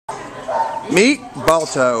Meet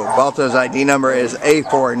Balto. Balto's ID number is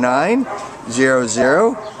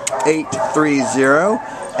A4900830,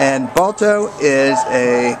 and Balto is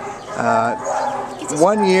a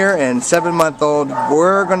 1 year and 7-month-old.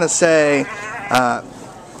 We're gonna say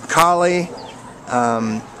Collie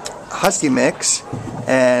Husky mix,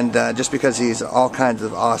 and just because he's all kinds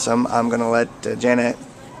of awesome, I'm gonna let Janet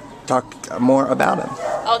talk more about him.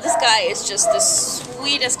 Oh, this guy is just the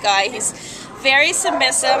sweetest guy. He's very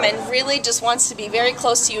submissive and really just wants to be very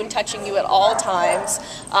close to you and touching you at all times.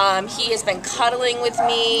 He has been cuddling with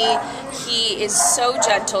me. He is so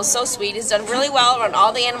gentle, so sweet. He's done really well around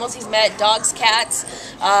all the animals he's met, dogs, cats,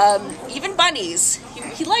 even bunnies.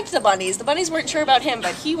 He liked the bunnies. The bunnies weren't sure about him,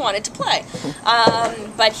 but he wanted to play.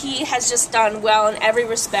 But he has just done well in every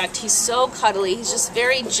respect. He's so cuddly. He's just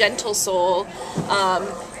very gentle soul.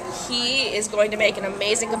 He is going to make an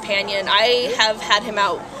amazing companion. I have had him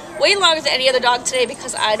out way longer than any other dog today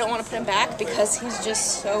because I don't want to put him back because he's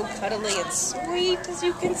just so cuddly and sweet, as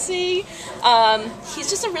you can see. He's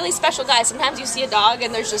just a really special guy. Sometimes you see a dog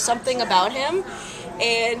and there's just something about him,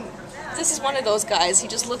 and this is one of those guys. He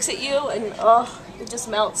just looks at you and it just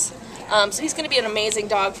melts. So he's going to be an amazing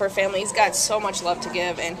dog for a family. He's got so much love to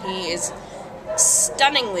give, and he is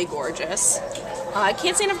stunningly gorgeous. I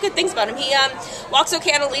can't say enough good things about him. He walks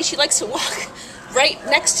okay on a leash. He likes to walk right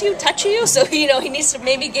next to you, touch you, so he needs to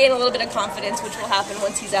maybe gain a little bit of confidence, which will happen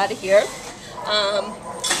once he's out of here.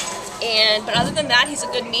 But other than that, he's a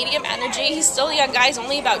good medium energy. He's still a young guy. He's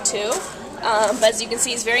only about 2. But as you can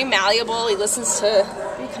see, he's very malleable. He listens to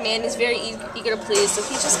your command. He's very eager to please. So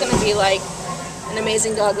he's just going to be like an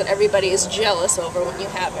amazing dog that everybody is jealous over when you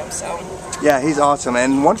have him. So yeah, he's awesome.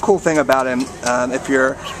 And one cool thing about him, if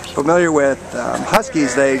you're familiar with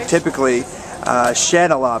Huskies, they typically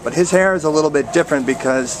shed a lot, but his hair is a little bit different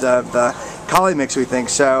because of the Collie mix, we think.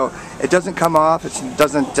 So it doesn't come off. It's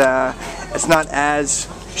not as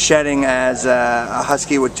shedding as a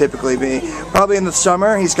Husky would typically be. Probably in the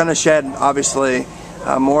summer he's going to shed obviously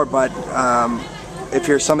more, but if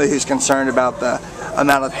you're somebody who's concerned about the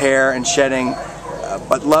amount of hair and shedding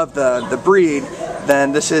but love the breed,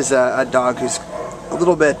 then this is a dog who's a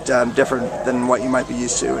little bit different than what you might be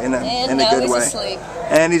used to in a good way. Asleep.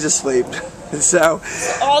 And he's asleep. So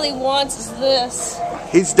all he wants is this.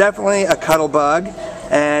 He's definitely a cuddle bug,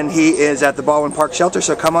 and he is at the Baldwin Park shelter,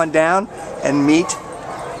 so come on down and meet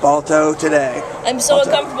Balto today. I'm so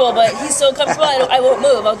uncomfortable, but he's so comfortable I won't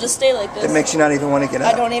move. I'll just stay like this. It makes you not even want to get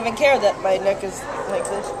up. I don't even care that my neck is like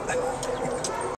this.